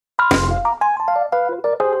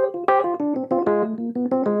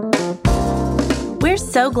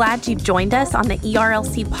so glad you've joined us on the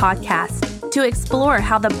ERLC podcast to explore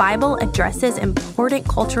how the Bible addresses important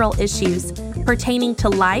cultural issues pertaining to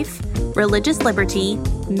life, religious liberty,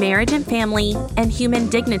 marriage and family, and human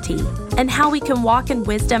dignity, and how we can walk in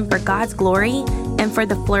wisdom for God's glory and for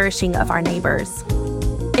the flourishing of our neighbors.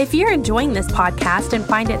 If you're enjoying this podcast and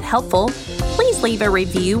find it helpful, please leave a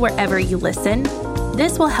review wherever you listen.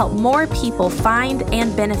 This will help more people find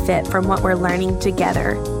and benefit from what we're learning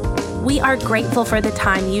together. We are grateful for the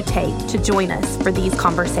time you take to join us for these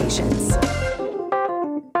conversations.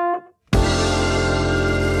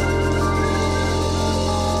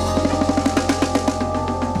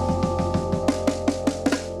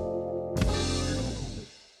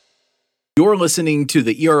 You're listening to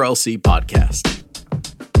the ERLC podcast.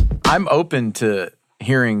 I'm open to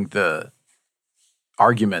hearing the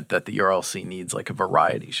argument that the ERLC needs like a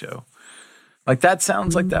variety show. Like that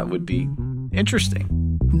sounds like that would be interesting.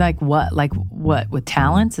 Like what? Like what? With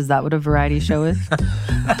talents? Is that what a variety show is?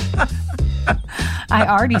 I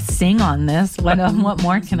already sing on this. What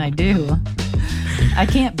more can I do? I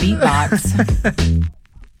can't beatbox.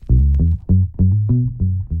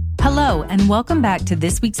 Hello, and welcome back to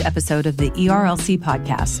this week's episode of the ERLC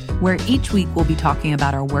podcast, where each week we'll be talking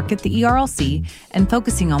about our work at the ERLC and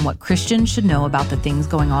focusing on what Christians should know about the things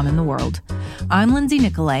going on in the world. I'm Lindsay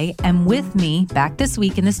Nicolay, and with me back this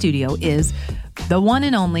week in the studio is the one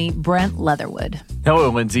and only Brent Leatherwood. Hello,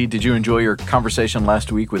 Lindsay. Did you enjoy your conversation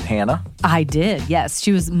last week with Hannah? I did, yes.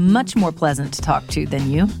 She was much more pleasant to talk to than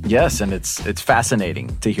you. Yes, and it's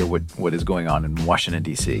fascinating to hear what is going on in Washington,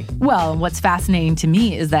 D.C. Well, what's fascinating to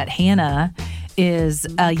me is that Hannah is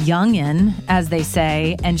a youngin', as they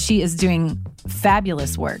say, and she is doing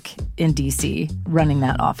fabulous work in D.C. running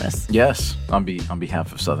that office. Yes, on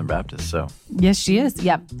behalf of Southern Baptists. So yes, she is.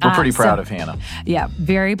 Yep, we're pretty proud of Hannah. Yeah,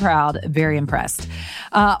 very proud, very impressed.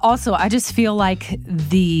 Also, I just feel like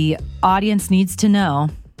the audience needs to know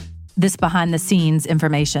this behind-the-scenes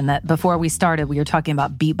information that before we started, we were talking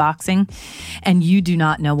about beatboxing, and you do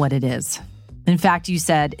not know what it is. In fact, you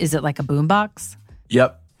said, "Is it like a boombox?"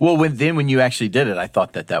 Yep. Well, when you actually did it, I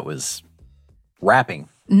thought that was rapping.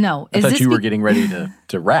 No. I thought you were getting ready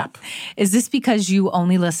to rap. Is this because you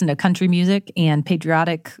only listen to country music and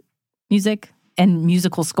patriotic music and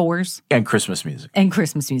musical scores? And Christmas music. And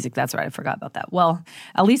Christmas music. That's right. I forgot about that. Well,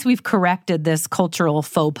 at least we've corrected this cultural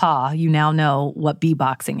faux pas. You now know what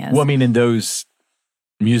beatboxing is. Well, I mean, in those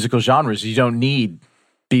musical genres, you don't need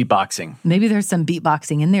beatboxing. Maybe there's some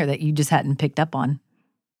beatboxing in there that you just hadn't picked up on.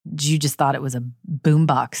 You just thought it was a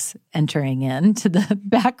boombox entering into the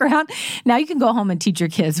background. Now you can go home and teach your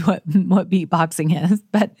kids what beatboxing is.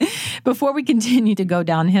 But before we continue to go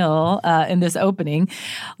downhill in this opening,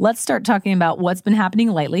 let's start talking about what's been happening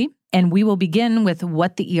lately. And we will begin with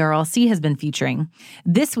what the ERLC has been featuring.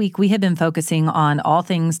 This week, we have been focusing on all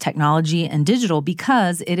things technology and digital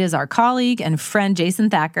because it is our colleague and friend Jason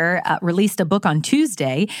Thacker released a book on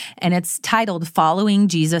Tuesday, and it's titled Following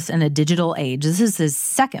Jesus in a Digital Age. This is his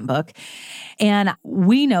second book, and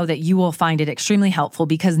we know that you will find it extremely helpful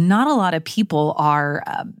because not a lot of people are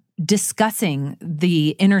discussing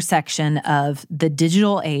the intersection of the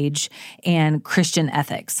digital age and Christian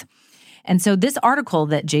ethics. And so this article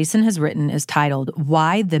that Jason has written is titled,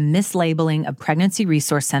 Why the Mislabeling of Pregnancy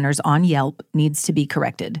Resource Centers on Yelp Needs to be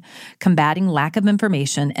Corrected, Combating Lack of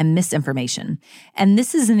Information and Misinformation. And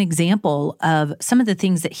this is an example of some of the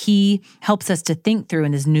things that he helps us to think through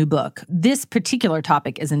in his new book. This particular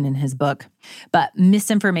topic isn't in his book, but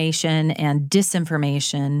misinformation and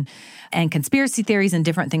disinformation and conspiracy theories and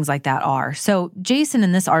different things like that are. So Jason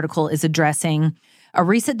in this article is addressing a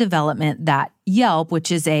recent development that Yelp,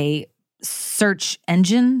 which is a search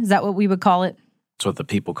engine. Is that what we would call it? That's what the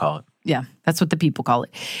people call it. Yeah, that's what the people call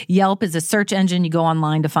it. Yelp is a search engine. You go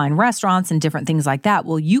online to find restaurants and different things like that.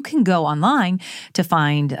 Well, you can go online to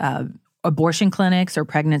find abortion clinics or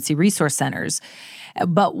pregnancy resource centers.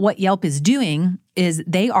 But what Yelp is doing is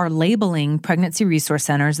they are labeling pregnancy resource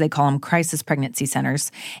centers. They call them crisis pregnancy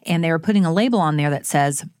centers. And they are putting a label on there that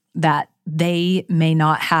says that they may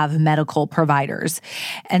not have medical providers.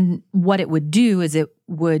 And what it would do is it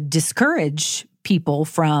would discourage people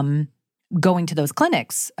from going to those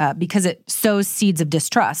clinics because it sows seeds of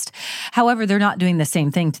distrust. However, they're not doing the same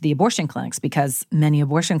thing to the abortion clinics because many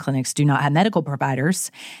abortion clinics do not have medical providers.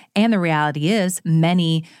 And the reality is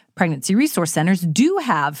many pregnancy resource centers do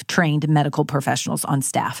have trained medical professionals on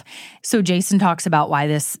staff. So Jason talks about why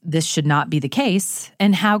this should not be the case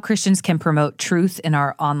and how Christians can promote truth in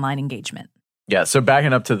our online engagement. Yeah, so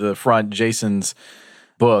backing up to the front, Jason's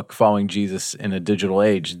book, Following Jesus in a Digital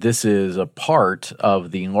Age, this is a part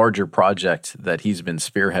of the larger project that he's been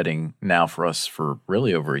spearheading now for us for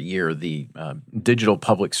really over a year, the Digital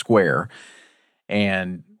Public Square.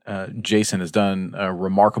 And Jason has done a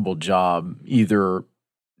remarkable job either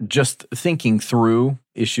just thinking through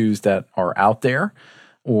issues that are out there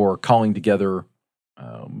or calling together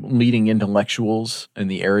leading intellectuals in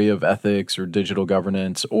the area of ethics or digital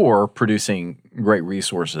governance, or producing great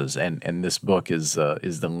resources. And this book is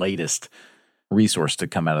the latest resource to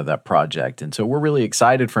come out of that project. And so we're really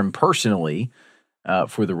excited for him personally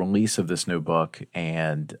for the release of this new book,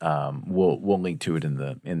 and we'll link to it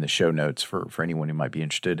in the show notes for anyone who might be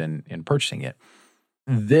interested in purchasing it.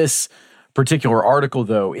 This particular article,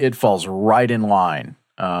 though, it falls right in line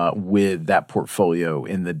with that portfolio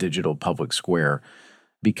in the Digital Public Square,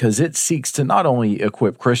 because it seeks to not only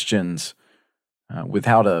equip Christians with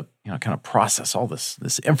how to kind of process all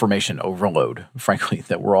this information overload, frankly,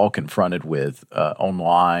 that we're all confronted with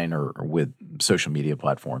online or with social media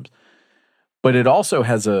platforms, but it also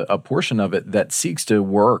has a portion of it that seeks to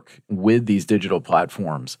work with these digital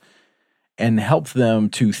platforms and help them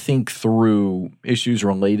to think through issues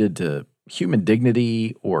related to human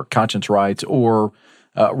dignity or conscience rights or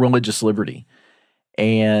religious liberty.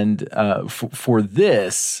 And for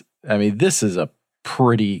this, I mean, this is a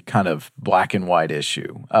pretty kind of black and white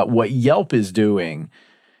issue. What Yelp is doing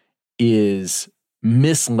is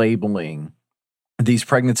mislabeling these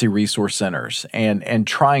pregnancy resource centers and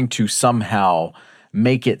trying to somehow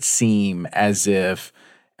make it seem as if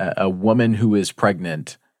a woman who is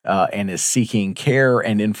pregnant and is seeking care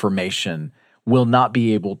and information will not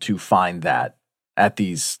be able to find that at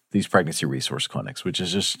these pregnancy resource clinics, which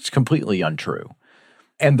is just completely untrue.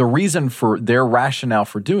 And the reason for their rationale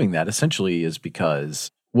for doing that essentially is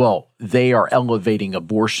because, well, they are elevating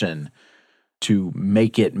abortion to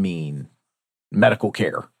make it mean medical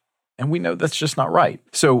care. And we know that's just not right.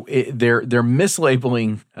 So they're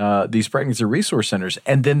mislabeling these pregnancy resource centers,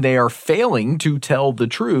 and then they are failing to tell the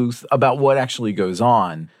truth about what actually goes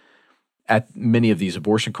on at many of these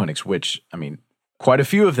abortion clinics, which, I mean, quite a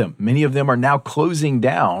few of them, many of them are now closing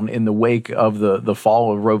down in the wake of the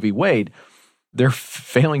fall of Roe v. Wade. They're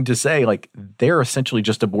failing to say, like, they're essentially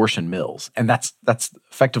just abortion mills, and that's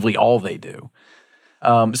effectively all they do.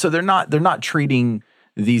 So they're not treating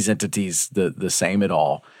these entities the same at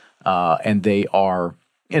all, and they are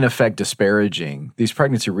in effect disparaging these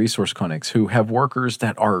pregnancy resource clinics who have workers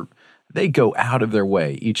that they go out of their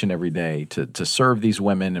way each and every day to serve these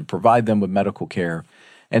women and provide them with medical care.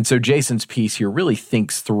 And so Jason's piece here really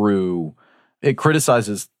thinks through. It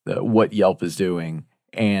criticizes what Yelp is doing,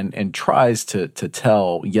 and tries to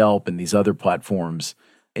tell Yelp and these other platforms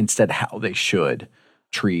instead how they should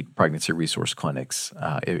treat pregnancy resource clinics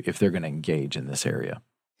if they're going to engage in this area.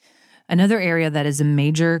 Another area that is a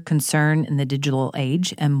major concern in the digital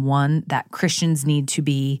age, and one that Christians need to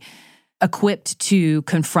be equipped to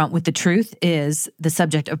confront with the truth, is the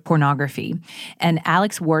subject of pornography. And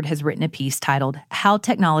Alex Ward has written a piece titled, "How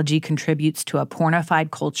Technology Contributes to a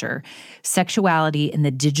Pornified Culture, Sexuality in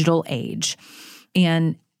the Digital Age."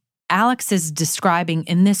 And Alex is describing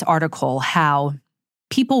in this article how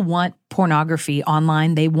people want pornography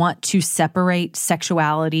online. They want to separate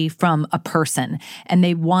sexuality from a person, and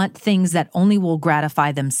they want things that only will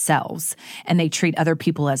gratify themselves, and they treat other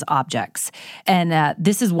people as objects. And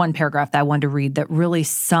this is one paragraph that I wanted to read that really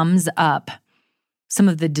sums up some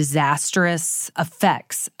of the disastrous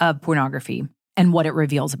effects of pornography and what it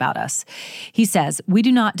reveals about us. He says, "We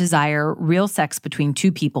do not desire real sex between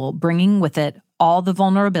two people, bringing with it all the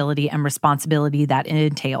vulnerability and responsibility that it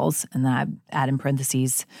entails," and then I add in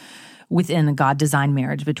parentheses, within a God-designed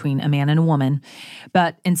marriage between a man and a woman.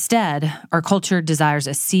 But instead, our culture desires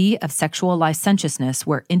a sea of sexual licentiousness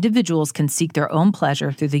where individuals can seek their own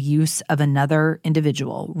pleasure through the use of another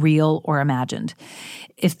individual, real or imagined.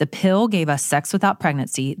 If the pill gave us sex without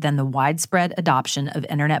pregnancy, then the widespread adoption of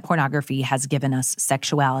internet pornography has given us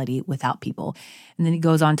sexuality without people. And then he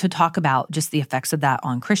goes on to talk about just the effects of that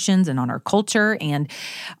on Christians and on our culture and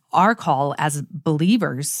our call as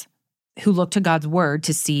believers who look to God's word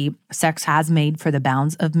to see sex as made for the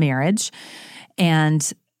bounds of marriage,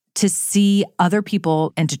 and to see other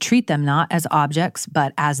people and to treat them not as objects,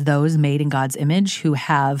 but as those made in God's image who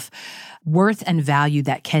have worth and value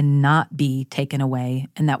that cannot be taken away,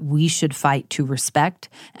 and that we should fight to respect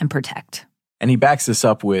and protect. And he backs this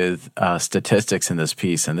up with statistics in this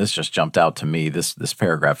piece, and this just jumped out to me, this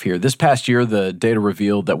paragraph here. This past year, the data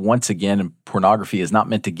revealed that once again, pornography is not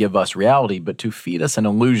meant to give us reality, but to feed us an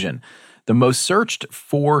illusion. The most searched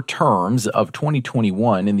for terms of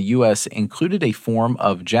 2021 in the U.S. included a form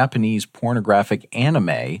of Japanese pornographic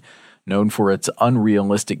anime known for its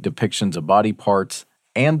unrealistic depictions of body parts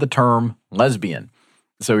and the term lesbian.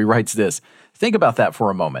 So he writes this, think about that for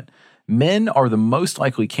a moment. Men are the most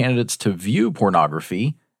likely candidates to view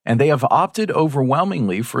pornography, and they have opted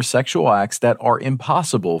overwhelmingly for sexual acts that are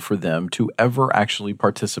impossible for them to ever actually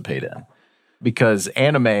participate in. Because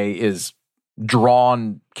anime is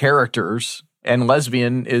drawn characters and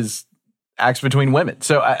lesbian is acts between women.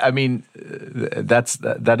 So, I mean,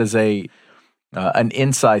 that is an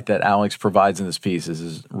insight that Alex provides in this piece. This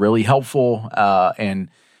is really helpful, and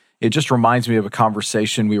it just reminds me of a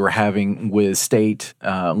conversation we were having with state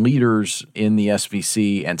leaders in the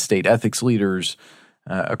SBC and state ethics leaders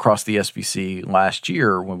across the SBC last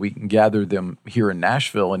year when we gathered them here in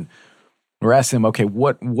Nashville, and we're asking them, okay,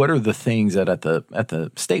 what are the things that at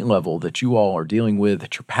the state level that you all are dealing with,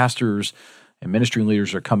 that your pastors and ministry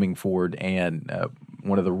leaders are coming forward, and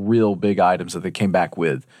one of the real big items that they came back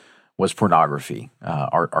with was pornography.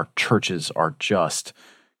 Our churches are just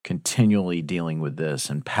continually dealing with this,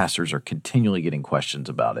 and pastors are continually getting questions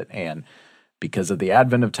about it. And because of the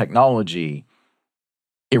advent of technology,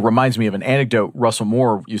 it reminds me of an anecdote Russell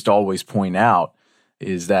Moore used to always point out,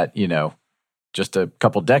 is that, just a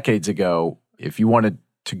couple decades ago, if you wanted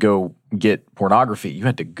to go get pornography, you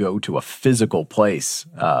had to go to a physical place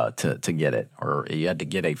to get it, or you had to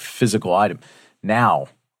get a physical item. Now,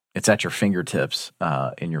 it's at your fingertips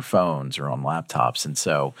in your phones or on laptops. And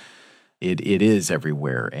so it is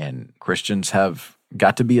everywhere. And Christians have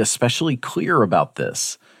got to be especially clear about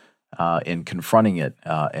this in confronting it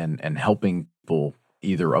and helping people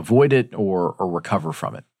either avoid it or recover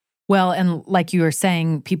from it. Well, and like you were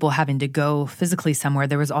saying, people having to go physically somewhere,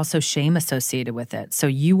 there was also shame associated with it. So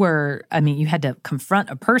you had to confront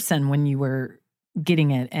a person when you were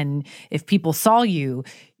getting it. And if people saw you,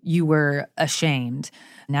 you were ashamed.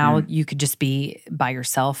 Now you could just be by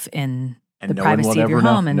yourself in the privacy of your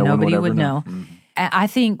home, and nobody would know. Mm-hmm. I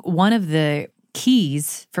think one of the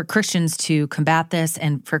keys for Christians to combat this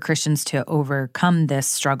and for Christians to overcome this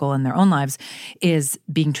struggle in their own lives is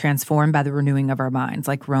being transformed by the renewing of our minds,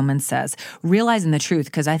 like Romans says, realizing the truth,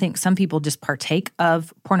 because I think some people just partake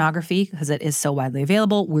of pornography because it is so widely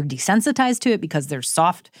available. We're desensitized to it because there's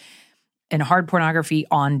soft and hard pornography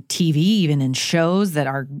on TV, even in shows that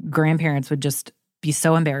our grandparents would just be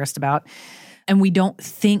so embarrassed about. And we don't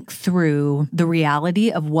think through the reality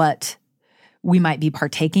of what we might be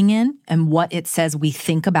partaking in and what it says we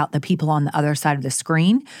think about the people on the other side of the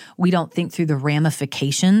screen. We don't think through the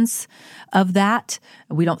ramifications of that.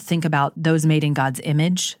 We don't think about those made in God's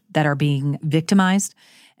image that are being victimized.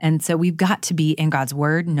 And so we've got to be in God's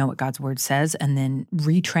word, know what God's word says, and then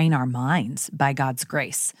retrain our minds by God's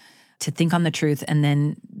grace to think on the truth. And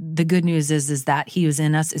then the good news is that he who's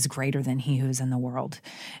in us is greater than he who is in the world,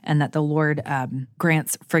 and that the Lord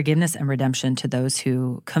grants forgiveness and redemption to those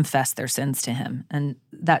who confess their sins to him. And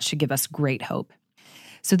that should give us great hope.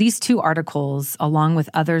 So these two articles, along with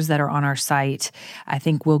others that are on our site, I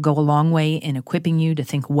think will go a long way in equipping you to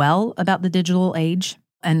think well about the digital age,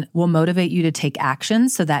 and will motivate you to take action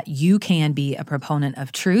so that you can be a proponent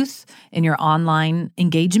of truth in your online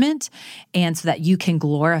engagement, and so that you can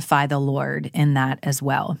glorify the Lord in that as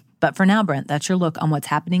well. But for now, Brent, that's your look on what's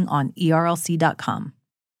happening on ERLC.com.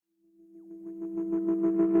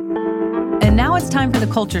 And now it's time for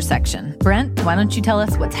the culture section. Brent, why don't you tell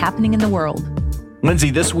us what's happening in the world?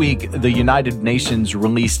 Lindsay, this week, the United Nations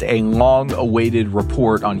released a long-awaited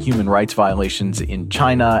report on human rights violations in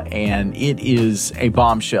China, and it is a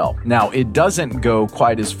bombshell. Now, it doesn't go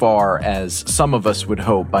quite as far as some of us would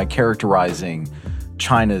hope by characterizing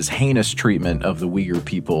China's heinous treatment of the Uyghur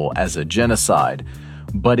people as a genocide,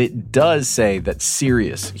 but it does say that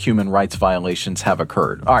serious human rights violations have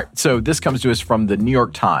occurred. All right, so this comes to us from the New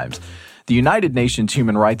York Times. The United Nations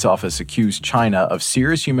Human Rights Office accused China of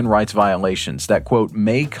serious human rights violations that, quote,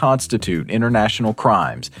 may constitute international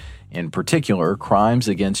crimes, in particular, crimes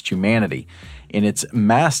against humanity, in its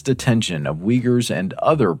mass detention of Uyghurs and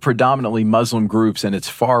other predominantly Muslim groups in its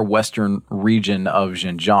far western region of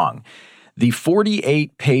Xinjiang. The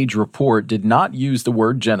 48-page report did not use the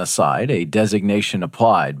word genocide, a designation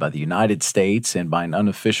applied by the United States and by an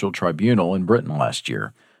unofficial tribunal in Britain last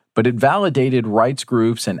year. But it validated rights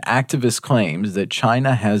groups and activist claims that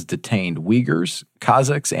China has detained Uyghurs,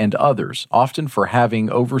 Kazakhs, and others, often for having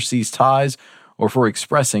overseas ties or for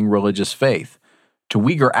expressing religious faith. To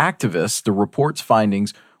Uyghur activists, the report's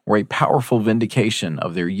findings were a powerful vindication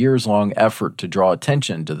of their years-long effort to draw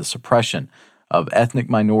attention to the suppression of ethnic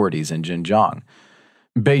minorities in Xinjiang.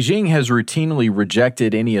 Beijing has routinely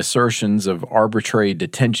rejected any assertions of arbitrary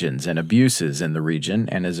detentions and abuses in the region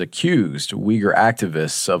and has accused Uyghur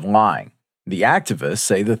activists of lying. The activists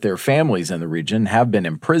say that their families in the region have been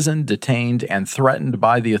imprisoned, detained, and threatened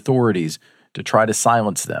by the authorities to try to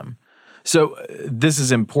silence them. So this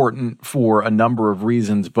is important for a number of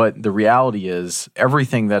reasons, but the reality is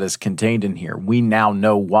everything that is contained in here, we now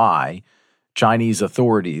know why Chinese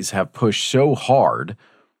authorities have pushed so hard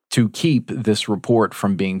to keep this report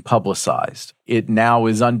from being publicized. It now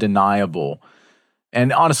is undeniable,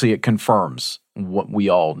 and honestly, it confirms what we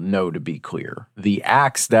all know to be clear. The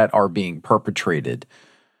acts that are being perpetrated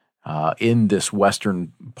in this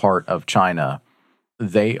western part of China,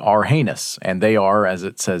 they are heinous, and they are, as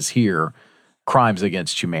it says here, crimes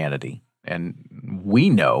against humanity. And we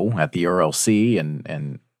know at the ERLC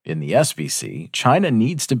and in the SBC, China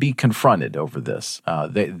needs to be confronted over this.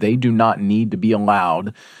 They do not need to be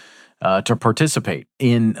allowed to participate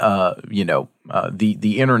in the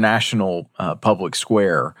international public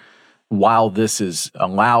square while this is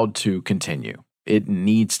allowed to continue. It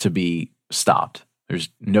needs to be stopped. There's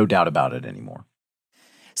no doubt about it anymore.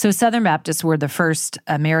 So Southern Baptists were the first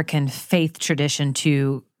American faith tradition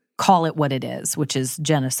to call it what it is, which is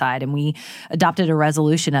genocide. And we adopted a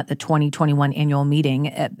resolution at the 2021 annual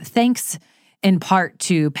meeting, thanks in part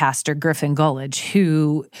to Pastor Griffin Gullidge,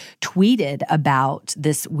 who tweeted about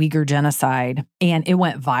this Uyghur genocide, and it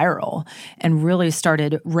went viral and really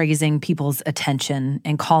started raising people's attention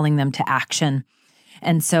and calling them to action.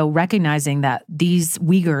 And so recognizing that these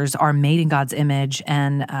Uyghurs are made in God's image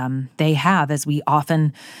and they have, as we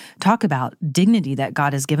often talk about, dignity that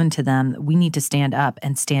God has given to them, we need to stand up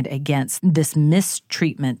and stand against this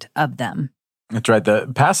mistreatment of them. That's right. The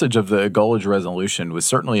passage of the Gullidge resolution was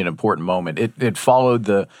certainly an important moment. It followed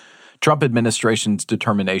the Trump administration's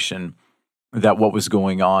determination that what was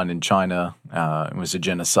going on in China was a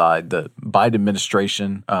genocide. The Biden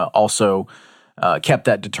administration also kept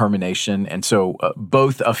that determination. And so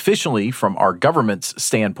both officially from our government's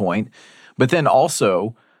standpoint, but then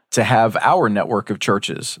also to have our network of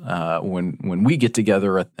churches when we get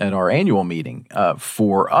together at our annual meeting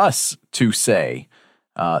for us to say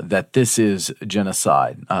that this is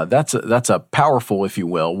genocide. That's a powerful, if you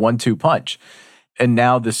will, 1-2 punch. And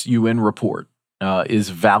now this UN report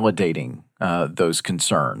is validating those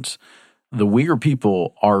concerns. The Uyghur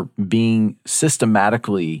people are being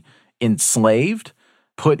systematically enslaved,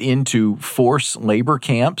 put into forced labor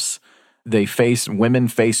camps. Women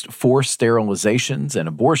faced forced sterilizations and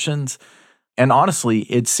abortions. And honestly,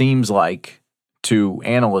 it seems like to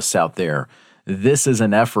analysts out there, this is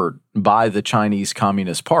an effort by the Chinese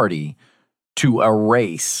Communist Party to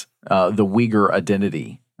erase the Uyghur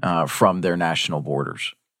identity from their national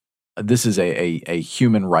borders. This is a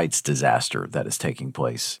human rights disaster that is taking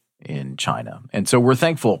place in China. And so we're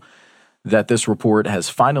thankful that this report has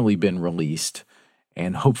finally been released,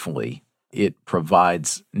 and hopefully it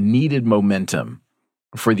provides needed momentum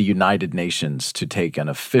for the United Nations to take an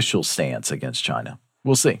official stance against China.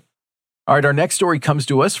 We'll see. All right, our next story comes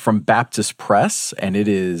to us from Baptist Press, and it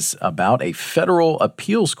is about a federal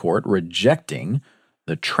appeals court rejecting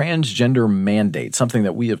the transgender mandate, something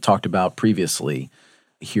that we have talked about previously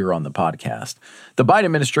here on the podcast. The Biden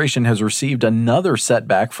administration has received another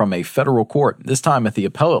setback from a federal court, this time at the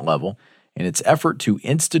appellate level, in its effort to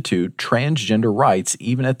institute transgender rights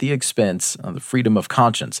even at the expense of the freedom of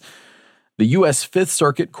conscience. The U.S. Fifth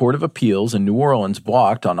Circuit Court of Appeals in New Orleans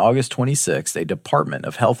blocked on August 26th a Department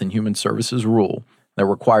of Health and Human Services rule that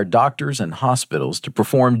required doctors and hospitals to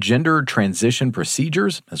perform gender transition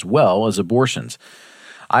procedures as well as abortions.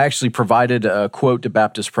 I actually provided a quote to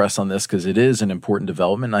Baptist Press on this because it is an important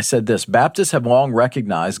development. And I said this: Baptists have long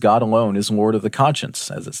recognized God alone is Lord of the conscience,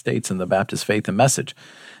 as it states in the Baptist Faith and Message.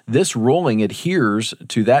 This ruling adheres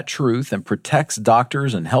to that truth and protects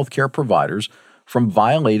doctors and healthcare providers from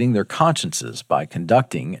violating their consciences by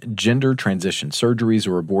conducting gender transition surgeries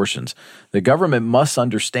or abortions. The government must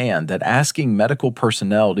understand that asking medical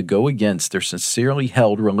personnel to go against their sincerely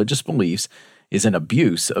held religious beliefs is an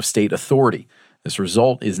abuse of state authority. This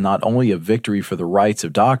result is not only a victory for the rights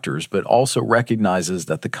of doctors, but also recognizes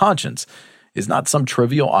that the conscience is not some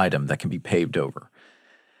trivial item that can be paved over.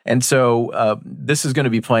 And so this is going to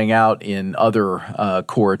be playing out in other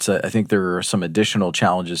courts. I think there are some additional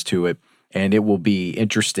challenges to it, and it will be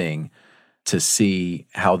interesting to see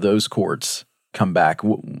how those courts come back.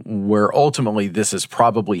 Where ultimately this is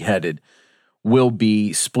probably headed will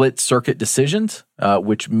be split circuit decisions,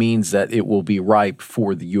 which means that it will be ripe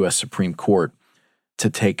for the U.S. Supreme Court to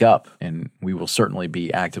take up, and we will certainly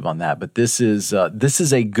be active on that. But this is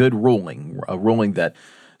a good ruling, a ruling that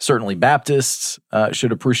certainly Baptists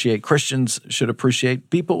should appreciate, Christians should appreciate,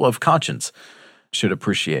 people of conscience should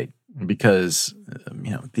appreciate, because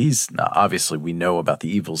these obviously we know about the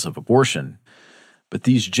evils of abortion, But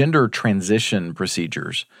these gender transition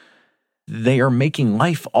procedures, they are making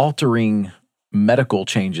life-altering medical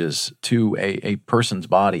changes to a person's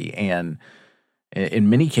body. And in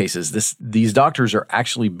many cases, these doctors are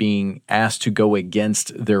actually being asked to go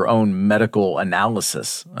against their own medical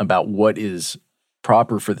analysis about what is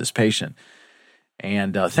proper for this patient.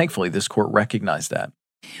 And thankfully, this court recognized that.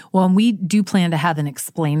 Well, and we do plan to have an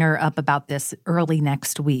explainer up about this early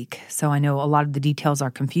next week. So I know a lot of the details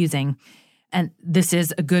are confusing. And this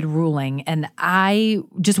is a good ruling. And I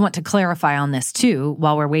just want to clarify on this too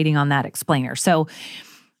while we're waiting on that explainer. So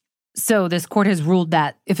this court has ruled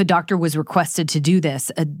that if a doctor was requested to do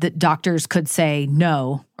this, that doctors could say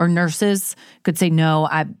no, or nurses could say no,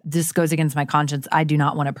 this goes against my conscience. I do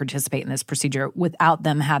not want to participate in this procedure without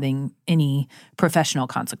them having any professional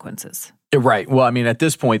consequences. Right. Well, I mean, at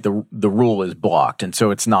this point, the rule is blocked, and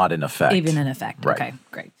so it's not in effect. Even in effect. Right. Okay,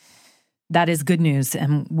 great. That is good news,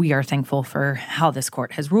 and we are thankful for how this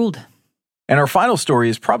court has ruled. And our final story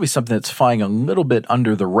is probably something that's flying a little bit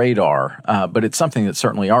under the radar, but it's something that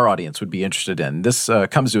certainly our audience would be interested in. This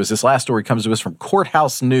last story comes to us from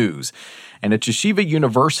Courthouse News, and at Yeshiva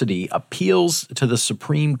University appeals to the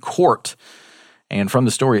Supreme Court. And from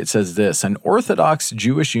the story, it says this: an Orthodox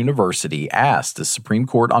Jewish university asked the Supreme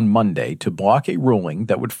Court on Monday to block a ruling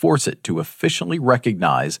that would force it to officially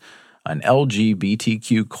recognize an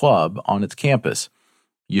LGBTQ club on its campus.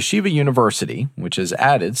 Yeshiva University, which has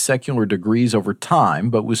added secular degrees over time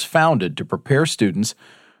but was founded to prepare students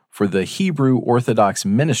for the Hebrew Orthodox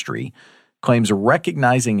ministry, claims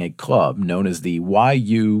recognizing a club known as the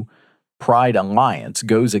YU Pride Alliance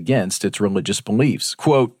goes against its religious beliefs.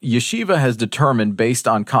 Quote, Yeshiva has determined, based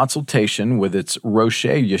on consultation with its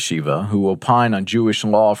Roshei Yeshiva, who opine on Jewish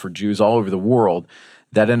law for Jews all over the world,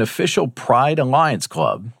 that an official Pride Alliance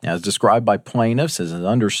club, as described by plaintiffs as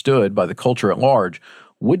understood by the culture at large,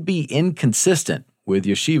 would be inconsistent with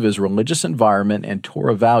Yeshiva's religious environment and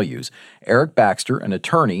Torah values. Eric Baxter, an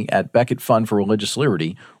attorney at Becket Fund for Religious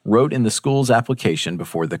Liberty, wrote in the school's application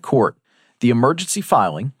before the court. The emergency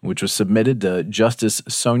filing, which was submitted to Justice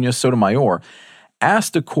Sonia Sotomayor,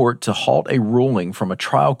 asked the court to halt a ruling from a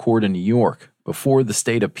trial court in New York before the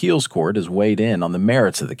state appeals court has weighed in on the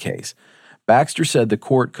merits of the case. Baxter said the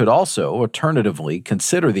court could also alternatively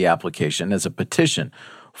consider the application as a petition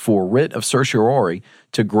for writ of certiorari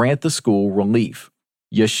to grant the school relief.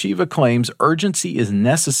 Yeshiva claims urgency is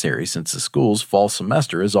necessary since the school's fall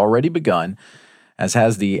semester has already begun, as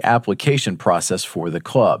has the application process for the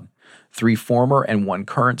club. 3 former and 1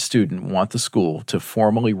 current student want the school to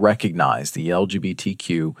formally recognize the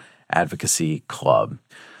LGBTQ Advocacy Club.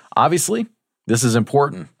 Obviously, this is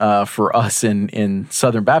important for us in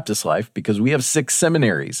Southern Baptist life because we have 6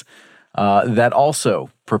 seminaries that also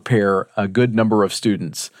prepare a good number of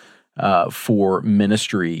students for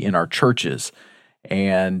ministry in our churches.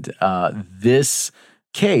 And this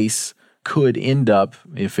case could end up,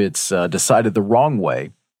 if it's decided the wrong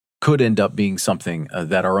way, could end up being something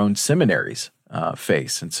that our own seminaries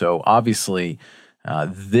face. And so obviously,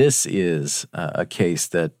 this is a case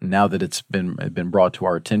that now that it's been brought to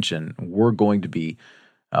our attention, we're going to be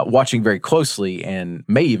watching very closely and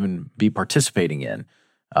may even be participating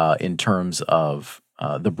in terms of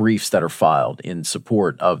the briefs that are filed in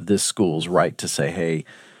support of this school's right to say, hey,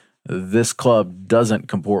 this club doesn't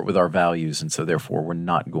comport with our values, and so therefore we're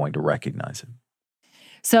not going to recognize it.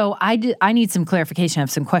 So I need some clarification. I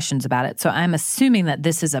have some questions about it. So I'm assuming that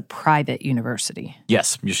this is a private university.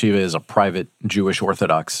 Yes, Yeshiva is a private Jewish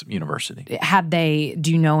Orthodox university.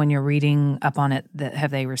 Do you know when you're reading up on it,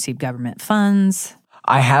 have they received government funds?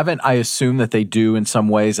 I haven't. I assume that they do in some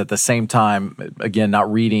ways. At the same time, again,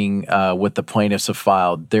 not reading what the plaintiffs have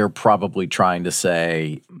filed, they're probably trying to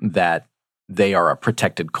say that they are a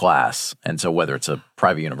protected class. And so whether it's a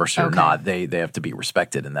private university or not, they have to be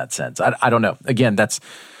respected in that sense. I don't know. Again, that's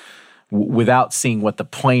without seeing what the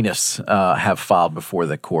plaintiffs have filed before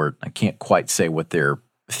the court. I can't quite say what their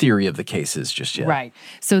theory of the case is just yet. Right.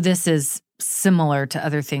 So this is similar to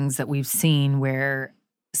other things that we've seen where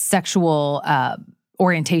sexual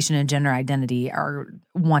orientation and gender identity are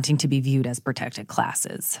wanting to be viewed as protected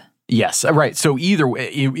classes. Yes, right. So either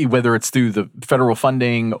way, whether it's through the federal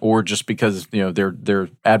funding or just because they're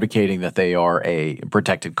advocating that they are a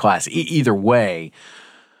protected class, either way,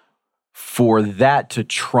 for that to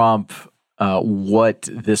trump what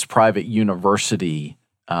this private university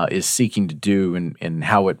is seeking to do and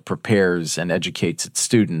how it prepares and educates its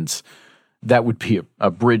students, that would be a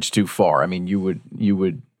bridge too far. I mean, you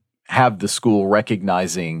would have the school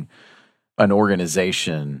recognizing an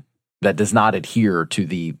organization that does not adhere to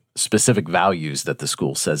the specific values that the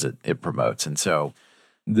school says it promotes. And so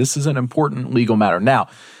this is an important legal matter. Now,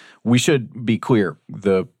 we should be clear.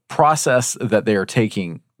 The process that they are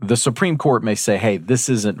taking, the Supreme Court may say, hey, this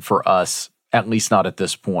isn't for us, at least not at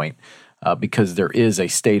this point, because there is a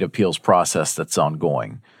state appeals process that's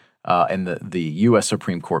ongoing. And the U.S.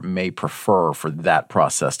 Supreme Court may prefer for that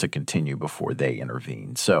process to continue before they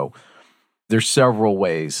intervene. So there's several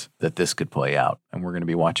ways that this could play out, and we're going to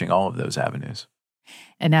be watching all of those avenues.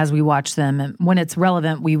 And as we watch them, when it's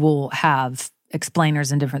relevant, we will have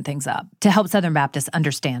explainers and different things up to help Southern Baptists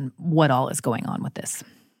understand what all is going on with this.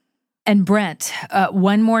 And Brent,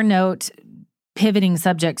 one more note, pivoting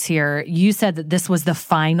subjects here. You said that this was the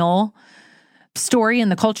final story in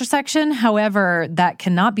the culture section. However, that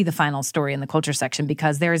cannot be the final story in the culture section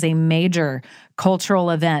because there is a major cultural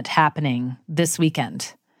event happening this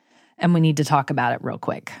weekend. And we need to talk about it real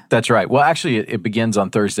quick. That's right. Well, actually, it begins on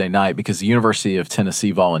Thursday night because the University of Tennessee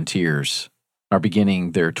Volunteers are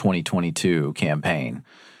beginning their 2022 campaign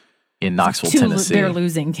in Knoxville, Tennessee. Their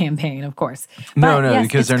losing campaign, of course. No, yes,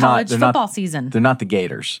 because they're college not football season. They're not the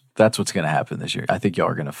Gators. That's what's going to happen this year. I think y'all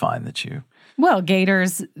are going to find that you. Well,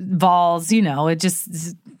 Gators, Vols,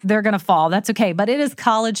 they're going to fall. That's okay. But it is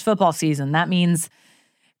college football season. That means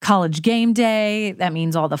college game day. That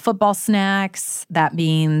means all the football snacks. That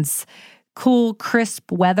means cool,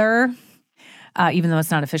 crisp weather, even though it's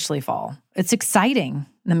not officially fall. It's exciting.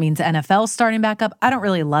 That means NFL starting back up. I don't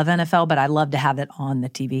really love NFL, but I love to have it on the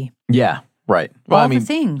TV. Yeah, right. Well, all the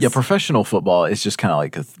things. Yeah, professional football is just kind of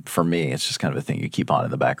like, for me, it's just kind of a thing you keep on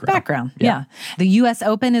in the background. Yeah. The U.S.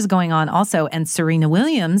 Open is going on also, and Serena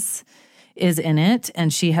Williams is in it,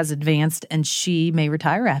 and she has advanced, and she may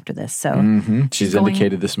retire after this. So she's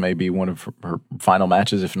indicated this may be one of her final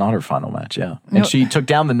matches, if not her final match, yeah. And she took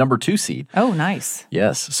down the number 2 seed. Oh, nice.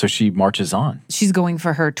 Yes, so she marches on. She's going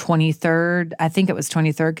for her 23rd, I think it was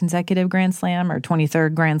 23rd consecutive Grand Slam or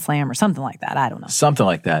 23rd Grand Slam or something like that. I don't know. Something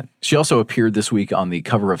like that. She also appeared this week on the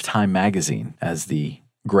cover of Time magazine as the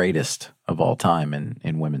greatest of all time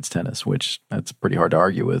in women's tennis, which that's pretty hard to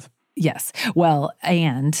argue with. Yes. Well,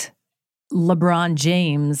 and LeBron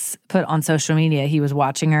James put on social media, he was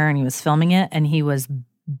watching her and he was filming it, and he was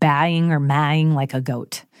baying or maaing like a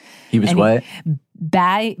goat. He was what?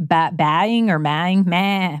 Baying or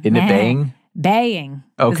maaing? Isn't it baying? Baying.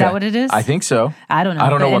 Okay. Is that what it is? I think so. I don't know. I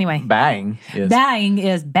don't know anyway, what baying is. Baying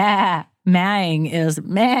is ba. Maaing is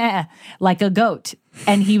meh, like a goat.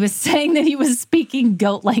 And he was saying that he was speaking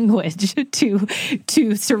goat language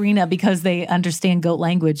to Serena because they understand goat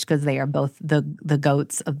language because they are both the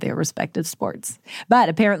goats of their respective sports. But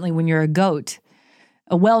apparently when you're a goat,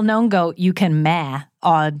 a well-known goat, you can meh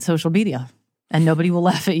on social media and nobody will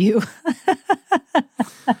laugh at you.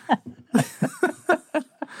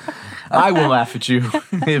 I will laugh at you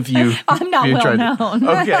if you. I'm not well known.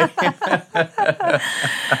 Okay.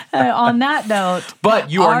 On that note,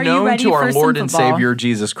 but you are known to our Lord and football? Savior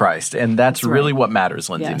Jesus Christ, and that's really what matters,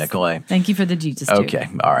 Lindsay Nicolay. Thank you for the Jesus. Too. Okay,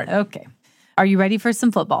 all right. Okay, are you ready for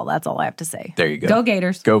some football? That's all I have to say. There you go. Go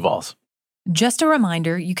Gators. Go Vols. Just a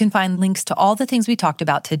reminder, you can find links to all the things we talked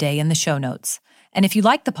about today in the show notes. And if you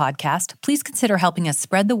like the podcast, please consider helping us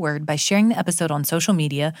spread the word by sharing the episode on social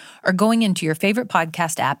media or going into your favorite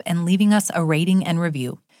podcast app and leaving us a rating and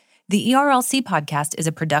review. The ERLC podcast is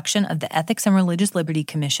a production of the Ethics and Religious Liberty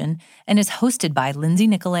Commission and is hosted by Lindsay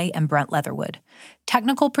Nicolay and Brent Leatherwood.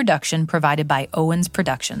 Technical production provided by Owens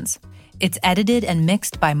Productions. It's edited and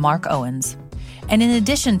mixed by Mark Owens. And in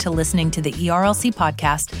addition to listening to the ERLC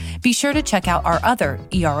podcast, be sure to check out our other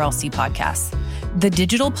ERLC podcasts. The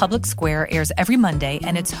Digital Public Square airs every Monday,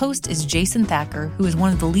 and its host is Jason Thacker, who is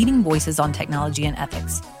one of the leading voices on technology and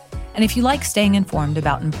ethics. And if you like staying informed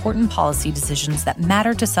about important policy decisions that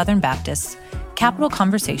matter to Southern Baptists, Capitol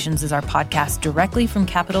Conversations is our podcast directly from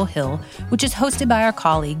Capitol Hill, which is hosted by our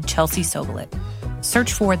colleague Chelsea Sobolik.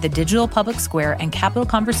 Search for The Digital Public Square and Capitol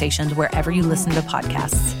Conversations wherever you listen to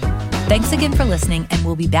podcasts. Thanks again for listening, and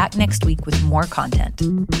we'll be back next week with more content.